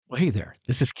Well, hey there,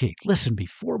 this is Keith. Listen,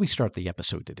 before we start the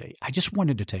episode today, I just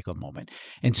wanted to take a moment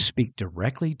and speak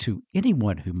directly to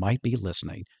anyone who might be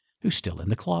listening who's still in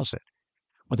the closet.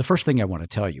 Well, the first thing I want to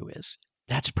tell you is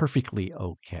that's perfectly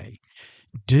okay.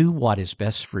 Do what is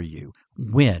best for you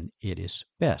when it is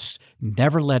best.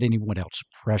 Never let anyone else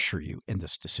pressure you in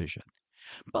this decision.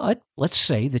 But let's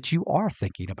say that you are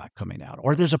thinking about coming out,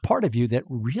 or there's a part of you that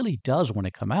really does want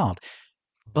to come out,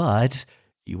 but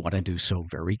you want to do so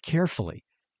very carefully,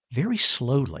 very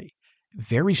slowly,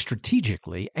 very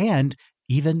strategically, and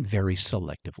even very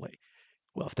selectively.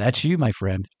 Well, if that's you, my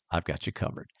friend, I've got you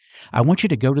covered. I want you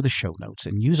to go to the show notes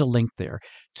and use a link there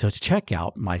to check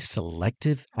out my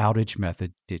Selective Outage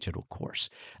Method digital course.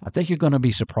 I think you're going to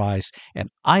be surprised, and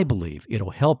I believe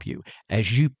it'll help you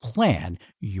as you plan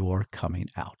your coming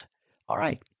out. All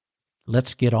right,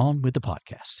 let's get on with the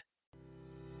podcast.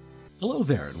 Hello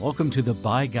there, and welcome to the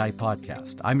Bi Guy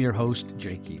Podcast. I'm your host,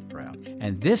 J. Keith Brown,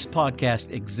 and this podcast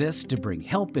exists to bring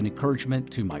help and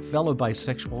encouragement to my fellow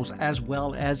bisexuals as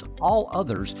well as all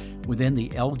others within the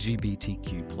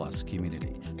LGBTQ plus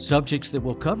community. Subjects that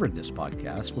we'll cover in this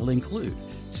podcast will include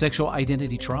sexual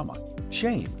identity trauma,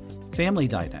 shame, family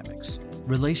dynamics,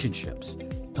 relationships,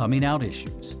 coming out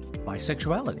issues,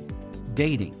 bisexuality,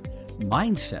 dating,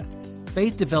 mindset,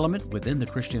 faith development within the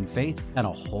Christian faith, and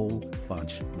a whole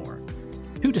bunch more.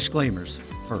 Two disclaimers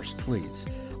first, please.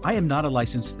 I am not a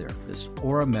licensed therapist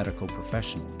or a medical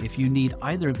professional. If you need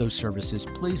either of those services,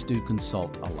 please do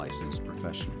consult a licensed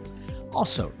professional.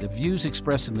 Also, the views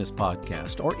expressed in this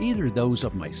podcast are either those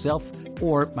of myself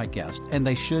or my guest, and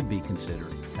they should be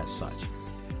considered as such.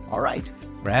 All right,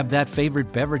 grab that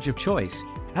favorite beverage of choice,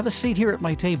 have a seat here at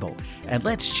my table, and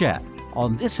let's chat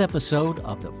on this episode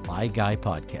of the Bi Guy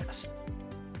Podcast.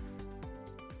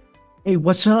 Hey,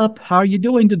 what's up? How are you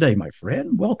doing today, my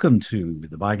friend? Welcome to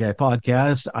the Bi Guy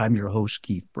Podcast. I'm your host,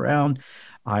 Keith Brown.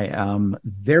 I am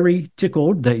very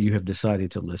tickled that you have decided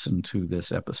to listen to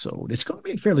this episode. It's going to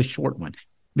be a fairly short one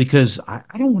because I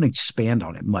don't want to expand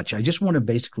on it much. I just want to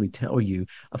basically tell you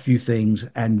a few things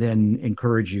and then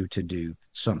encourage you to do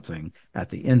something at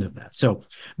the end of that. So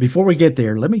before we get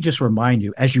there, let me just remind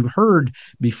you, as you heard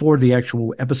before the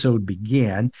actual episode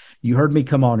began, you heard me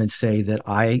come on and say that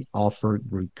I offer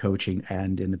group coaching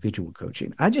and individual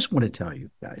coaching. I just want to tell you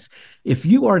guys, if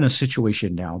you are in a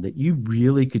situation now that you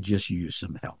really could just use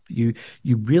some help, you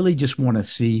really just want to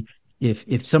see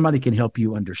if somebody can help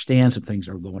you understand some things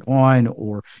that are going on,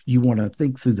 or you want to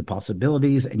think through the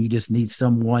possibilities and you just need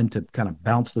someone to kind of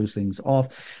bounce those things off,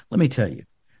 let me tell you,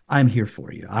 I'm here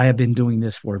for you. I have been doing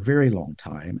this for a very long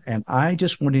time, and I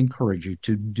just want to encourage you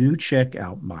to do check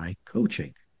out my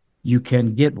coaching. You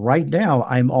can get right now,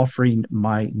 I'm offering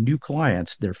my new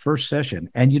clients their first session,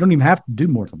 and you don't even have to do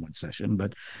more than one session,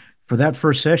 but for that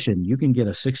first session, you can get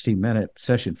a 60-minute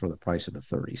session for the price of a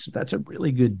 30. So that's a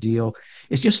really good deal.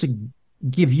 It's just to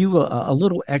give you a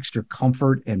little extra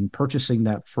comfort in purchasing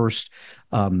that first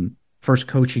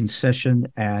coaching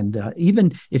session. And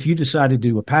even if you decide to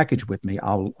do a package with me,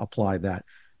 I'll apply that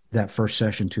first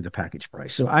session to the package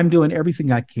price. So I'm doing everything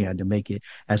I can to make it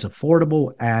as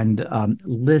affordable and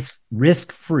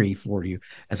risk-free for you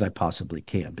as I possibly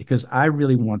can, because I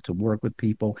really want to work with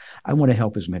people. I want to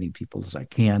help as many people as I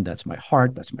can. That's my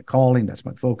heart. That's my calling. That's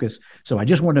my focus. So I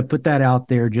just want to put that out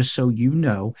there just so you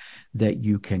know that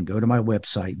you can go to my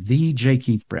website,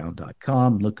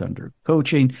 thejkeithbrown.com, look under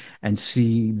coaching and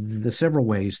see the several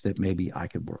ways that maybe I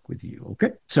could work with you.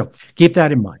 Okay. So keep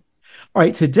that in mind. All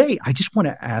right, today I just want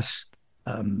to ask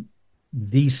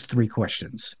these three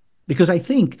questions, because I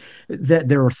think that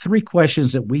there are three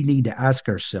questions that we need to ask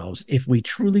ourselves if we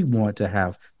truly want to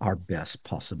have our best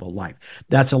possible life.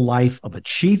 That's a life of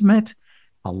achievement,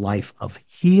 a life of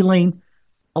healing,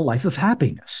 a life of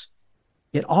happiness.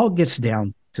 It all gets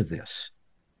down to this.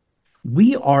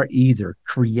 We are either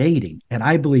creating, and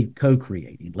I believe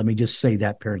co-creating. Let me just say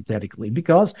that parenthetically,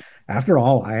 because after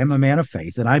all, I am a man of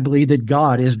faith, and I believe that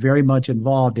God is very much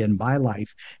involved in my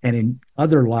life and in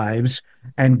other lives,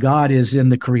 and God is in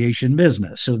the creation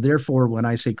business. So therefore, when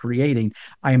I say creating,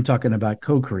 I am talking about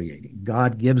co-creating.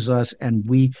 God gives us, and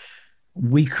we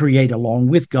create along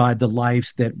with God the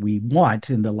lives that we want,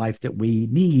 and the life that we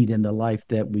need, and the life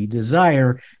that we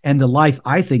desire, and the life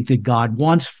I think that God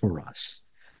wants for us.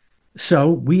 So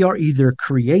we are either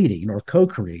creating or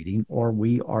co-creating, or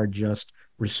we are just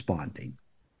responding.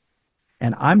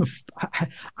 And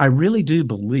I really do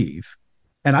believe,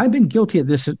 and I've been guilty of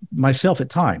this myself at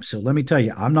times. So let me tell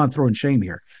you, I'm not throwing shame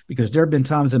here, because there have been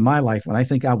times in my life when I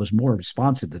think I was more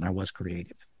responsive than I was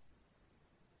creative.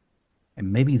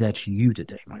 And maybe that's you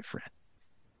today, my friend.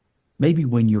 Maybe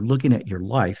when you're looking at your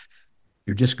life,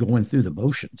 you're just going through the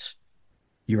motions.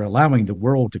 You're allowing the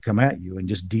world to come at you and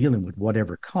just dealing with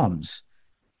whatever comes,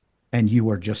 and you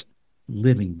are just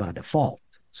living by default,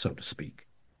 so to speak,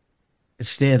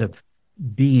 instead of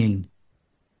being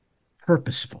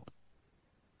purposeful,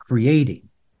 creating,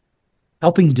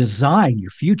 helping design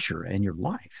your future and your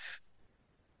life.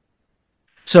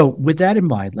 So, with that in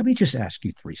mind, let me just ask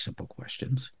you three simple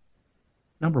questions.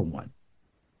 Number one,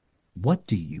 what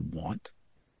do you want?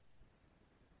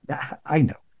 I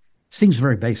know. Seems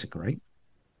very basic, right?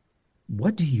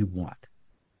 What do you want?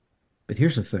 But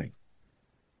here's the thing.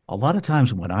 A lot of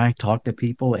times when I talk to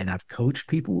people and I've coached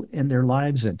people in their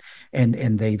lives and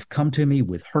they've come to me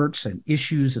with hurts and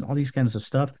issues and all these kinds of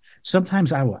stuff,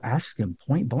 sometimes I will ask them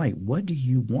point blank, what do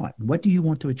you want? What do you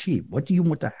want to achieve? What do you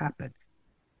want to happen?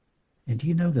 And do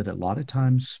you know that a lot of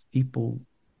times people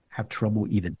have trouble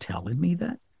even telling me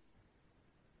that?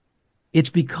 It's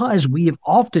because we have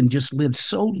often just lived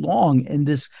so long in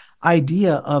this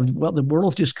idea of, well, the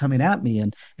world's just coming at me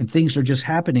and things are just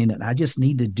happening and I just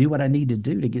need to do what I need to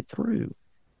do to get through.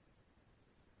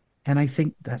 And I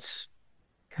think that's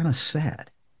kind of sad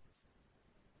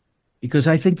because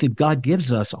I think that God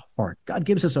gives us a heart, God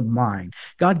gives us a mind,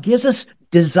 God gives us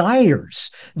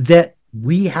desires that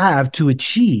we have to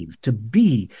achieve, to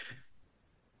be,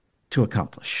 to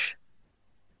accomplish.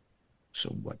 So,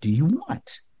 what do you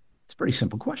want? It's a pretty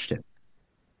simple question.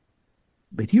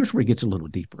 But here's where it gets a little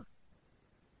deeper.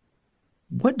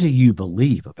 What do you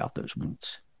believe about those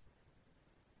wants?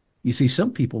 You see,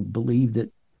 some people believe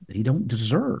that they don't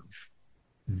deserve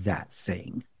that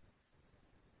thing.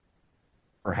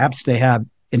 Perhaps they have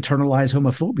internalized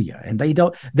homophobia and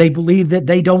they believe that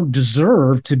they don't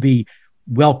deserve to be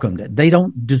welcomed. They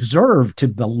don't deserve to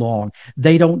belong.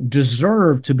 They don't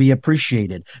deserve to be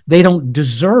appreciated. They don't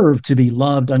deserve to be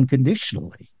loved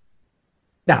unconditionally.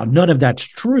 Now, none of that's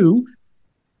true,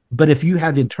 but if you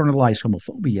have internalized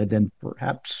homophobia, then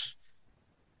perhaps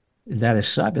that is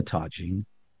sabotaging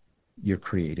your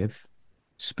creative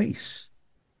space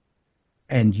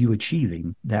and you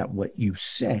achieving that what you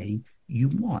say you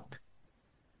want.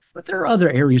 But there are other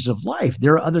areas of life.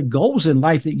 There are other goals in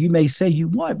life that you may say you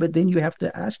want, but then you have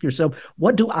to ask yourself,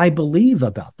 what do I believe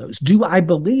about those? Do I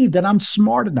believe that I'm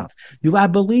smart enough? Do I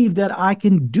believe that I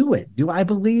can do it? Do I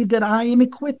believe that I am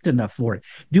equipped enough for it?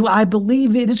 Do I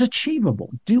believe it is achievable?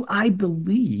 Do I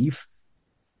believe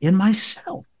in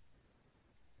myself?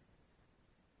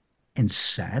 And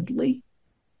sadly,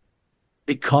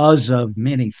 because of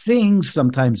many things,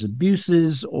 sometimes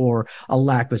abuses or a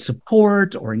lack of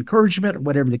support or encouragement, or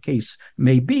whatever the case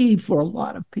may be, for a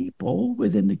lot of people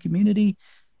within the community,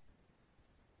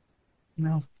 you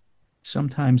know,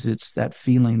 sometimes it's that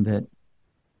feeling that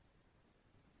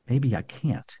maybe I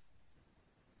can't.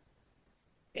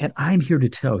 And I'm here to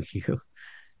tell you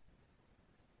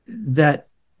that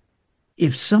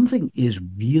if something is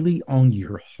really on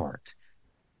your heart,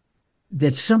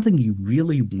 that's something you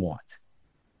really want,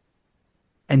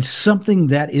 and something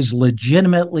that is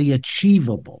legitimately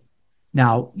achievable.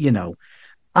 Now,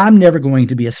 I'm never going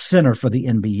to be a center for the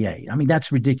NBA. I mean,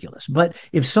 that's ridiculous. But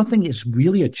if something is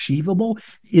really achievable,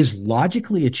 is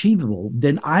logically achievable,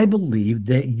 then I believe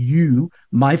that you,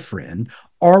 my friend,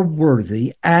 are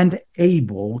worthy and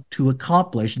able to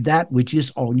accomplish that which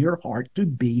is on your heart to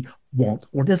be, want,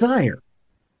 or desire.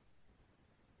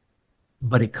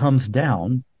 But it comes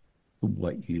down to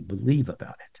what you believe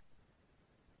about it.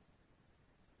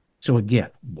 So, again,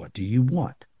 what do you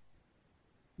want?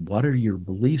 What are your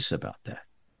beliefs about that?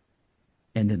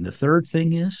 And then the third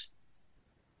thing is,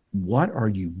 what are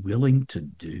you willing to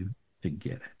do to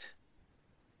get it?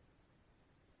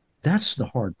 That's the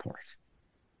hard part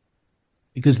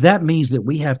because that means that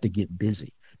we have to get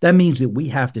busy. That means that we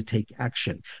have to take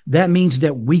action. That means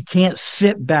that we can't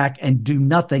sit back and do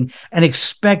nothing and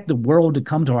expect the world to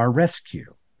come to our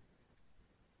rescue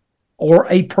or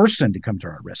a person to come to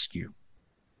our rescue.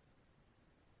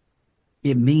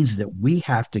 It means that we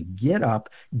have to get up,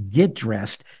 get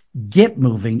dressed, get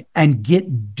moving, and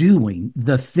get doing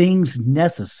the things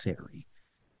necessary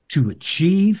to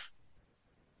achieve,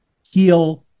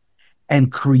 heal,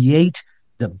 and create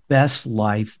the best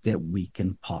life that we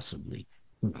can possibly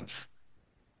live.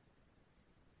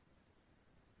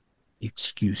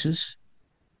 Excuses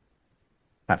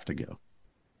have to go.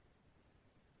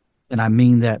 And I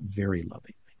mean that very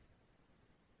lovingly.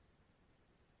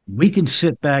 We can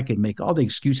sit back and make all the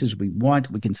excuses we want.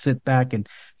 We can sit back and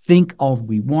think all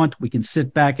we want. We can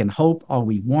sit back and hope all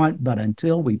we want. But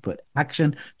until we put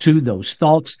action to those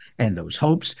thoughts and those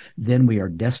hopes, then we are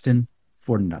destined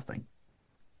for nothing.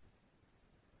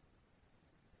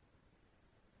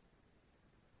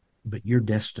 But you're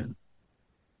destined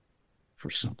for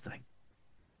something.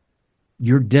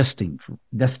 You're destined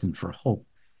for hope.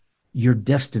 You're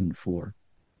destined for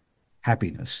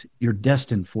happiness. You're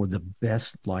destined for the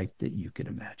best life that you can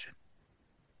imagine.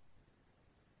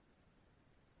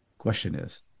 Question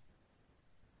is,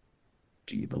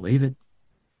 do you believe it?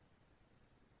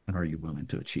 And are you willing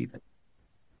to achieve it?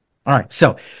 All right.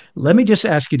 So let me just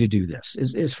ask you to do this.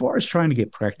 As far as trying to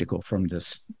get practical from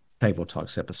this Table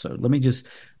Talks episode, let me just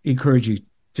encourage you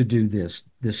to do this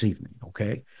evening.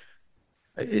 Okay.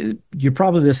 You're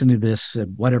probably listening to this at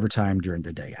whatever time during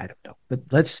the day. I don't know. But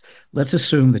let's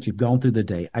assume that you've gone through the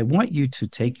day. I want you to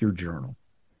take your journal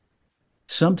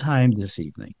sometime this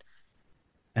evening,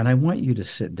 and I want you to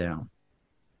sit down,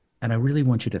 and I really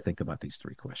want you to think about these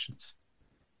three questions.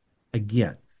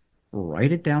 Again,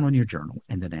 write it down on your journal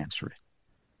and then answer it.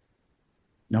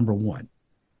 Number one,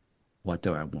 what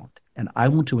do I want? And I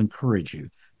want to encourage you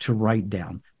to write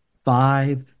down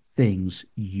 5 things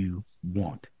you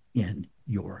want in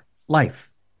your life.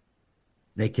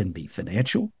 They can be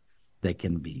financial, they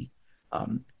can be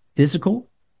physical,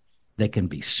 they can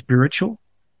be spiritual,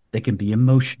 they can be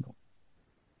emotional.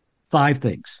 5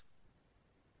 things.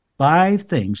 5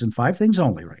 things, and 5 things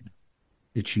only right now,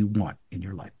 that you want in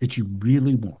your life, that you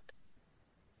really want.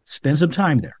 Spend some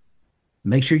time there.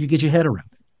 Make sure you get your head around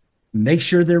it. Make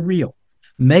sure they're real.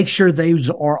 Make sure those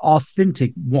are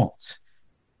authentic wants,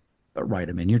 but write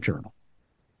them in your journal.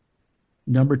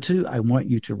 Number 2, I want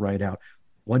you to write out,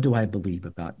 what do I believe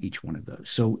about each one of those?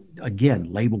 So again,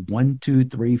 label 1, 2,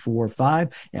 3, 4, 5,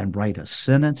 and write a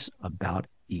sentence about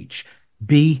each.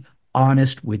 Be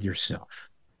honest with yourself.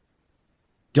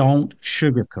 Don't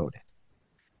sugarcoat it.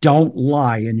 Don't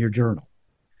lie in your journal.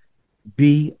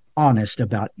 Be honest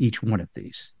about each one of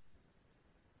these.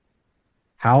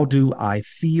 How do I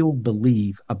feel,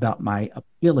 believe about my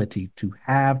ability to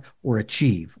have or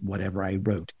achieve whatever I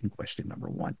wrote in question number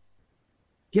 1?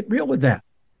 Get real with that,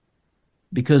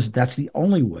 because that's the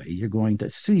only way you're going to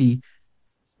see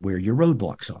where your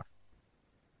roadblocks are.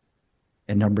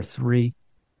 And number 3,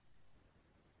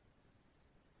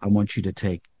 I want you to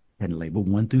take and label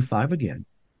 1 through 5 again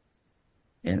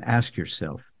and ask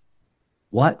yourself,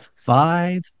 what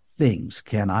 5 things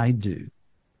can I do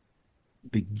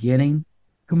beginning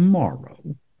tomorrow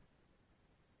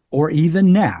or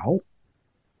even now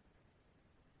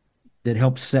that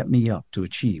helps set me up to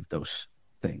achieve those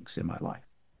things in my life?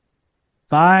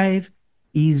 5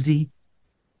 easy,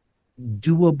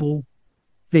 doable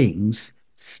things,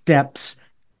 steps,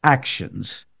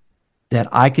 actions that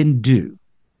I can do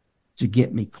to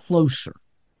get me closer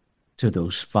to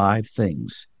those 5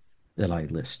 things that I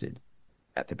listed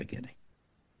at the beginning.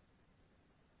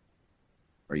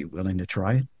 Are you willing to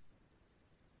try it?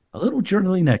 A little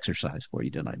journaling exercise for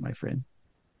you tonight, my friend.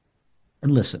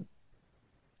 And listen,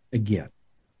 again,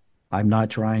 I'm not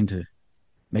trying to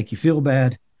make you feel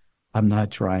bad. I'm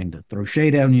not trying to throw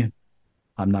shade on you.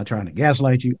 I'm not trying to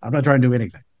gaslight you. I'm not trying to do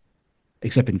anything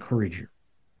except encourage you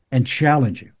and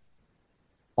challenge you,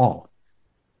 all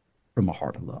from a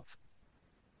heart of love.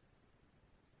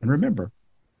 And remember,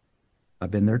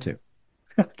 I've been there too.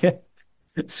 Okay?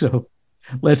 So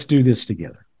let's do this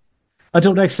together.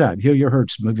 Until next time, heal your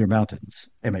hurts, move your mountains,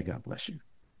 and may God bless you.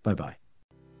 Bye-bye.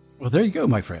 Well, there you go,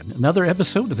 my friend. Another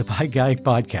episode of the By Guy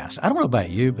Podcast. I don't know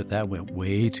about you, but that went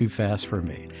way too fast for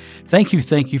me. Thank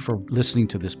you for listening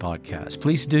to this podcast.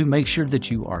 Please do make sure that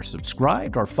you are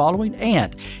subscribed or following,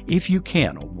 and if you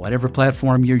can, on whatever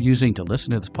platform you're using to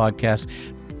listen to this podcast,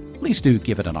 please do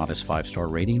give it an honest 5-star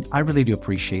rating. I really do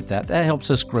appreciate that. That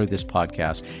helps us grow this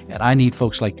podcast, and I need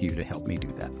folks like you to help me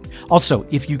do that. Also,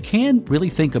 if you can really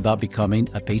think about becoming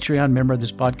a Patreon member of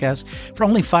this podcast for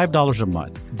only $5 a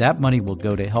month, that money will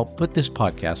go to help put this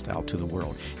podcast out to the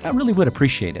world. I really would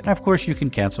appreciate it. And of course, you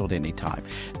can cancel at any time.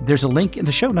 There's a link in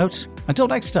the show notes. Until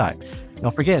next time,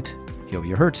 don't forget, heal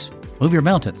your hurts, move your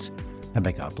mountains, and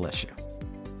may God bless you.